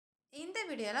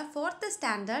வீடியோல 4th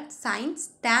standard science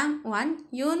term 1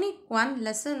 unit 1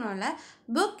 lesson ஓல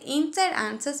book inside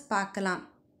answers பார்க்கலாம்.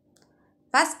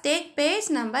 First take page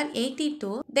number 82.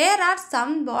 There are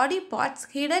some body parts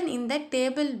hidden in the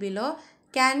table below.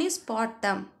 Can you spot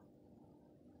them?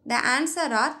 The answer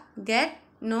are head,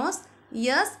 nose,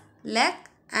 ears, leg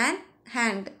and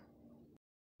hand.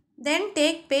 Then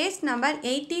take page number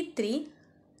 83.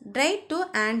 Try to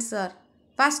answer.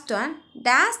 First one,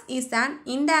 dash is an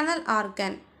internal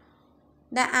organ.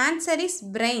 The answer is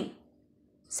brain.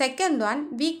 Second one,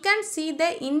 we can see the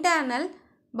internal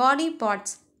body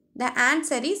parts. The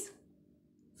answer is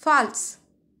false.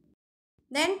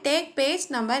 Then take page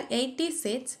number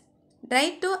 86. Try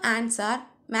to answer.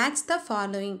 Match the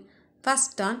following.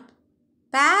 First one,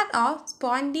 pair of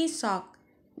spongy sock.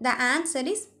 The answer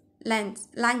is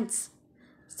lungs.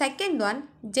 Second one,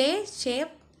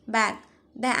 J-shaped bag.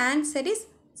 The answer is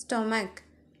stomach.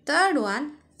 Third one,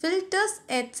 filters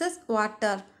excess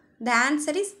water. The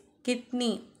answer is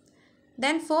kidney.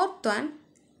 Then fourth one,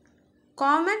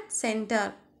 common center.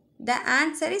 The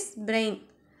answer is brain.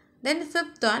 Then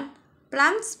fifth one,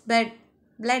 pumps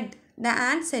blood. The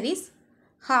answer is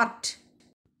heart.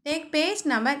 Take page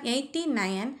number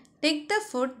 89. Take the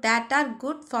food that are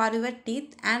good for your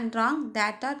teeth and wrong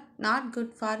that are not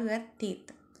good for your teeth.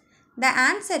 The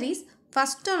answer is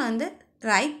first one வந்து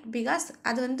right because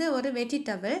அது வந்து ஒரு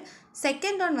vegetable.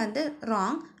 Second one வந்து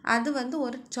wrong, அது வந்து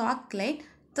ஒரு chocolate.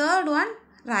 Third one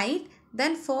right.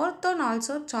 Then fourth one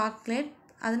also chocolate,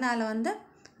 அதனால வந்து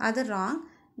அது wrong.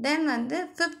 Then வந்து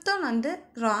fifth one வந்து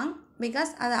wrong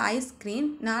because அது ice cream,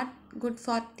 not good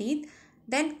for teeth.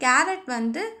 Then carrot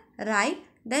வந்து right.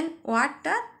 Then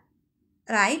water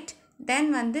right. Then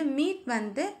வந்து meat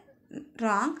வந்து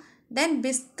wrong. Then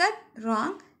biscuit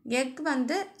wrong. Egg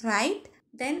வந்து right.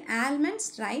 Then almonds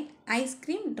right. Ice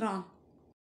cream wrong.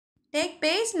 Take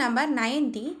page number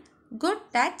 90. Good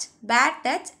touch, bad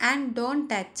touch and don't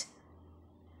touch.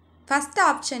 First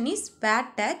option is bad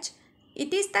touch.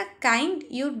 It is the kind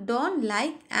you don't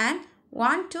like and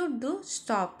want to do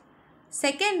stop.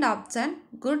 Second option,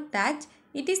 good touch.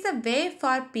 It is a way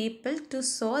for people to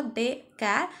show they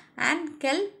care and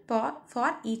help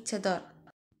for each other.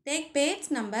 Take page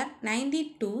number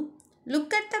 92. Look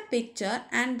at the picture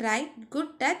and write good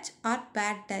touch or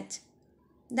bad touch.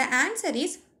 The answer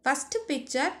is first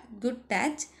picture good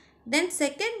touch, then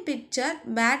second picture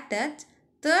bad touch,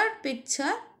 third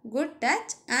picture good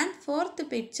touch and fourth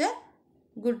picture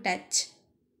good touch.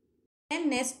 Then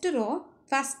next row,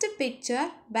 first picture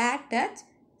bad touch,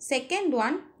 second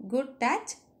one good touch,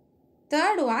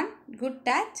 third one good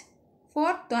touch,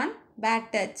 fourth one bad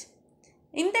touch.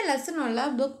 இந்த லெசனோட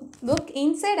book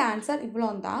inside answer இவ்வளோ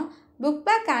தான். Book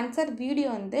back answer video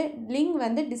வந்து link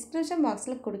வந்து description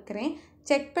பாக்ஸில் கொடுக்குறேன்,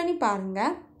 check பண்ணி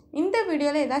பாருங்கள். இந்த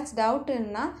வீடியோவில் ஏதாச்சும் டவுட்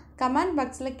இருந்தால் கமெண்ட்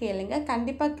பாக்ஸில் கேளுங்க,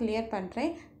 கண்டிப்பாக கிளியர்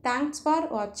பண்ணுறேன். தேங்க்ஸ் ஃபார்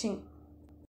வாட்சிங்.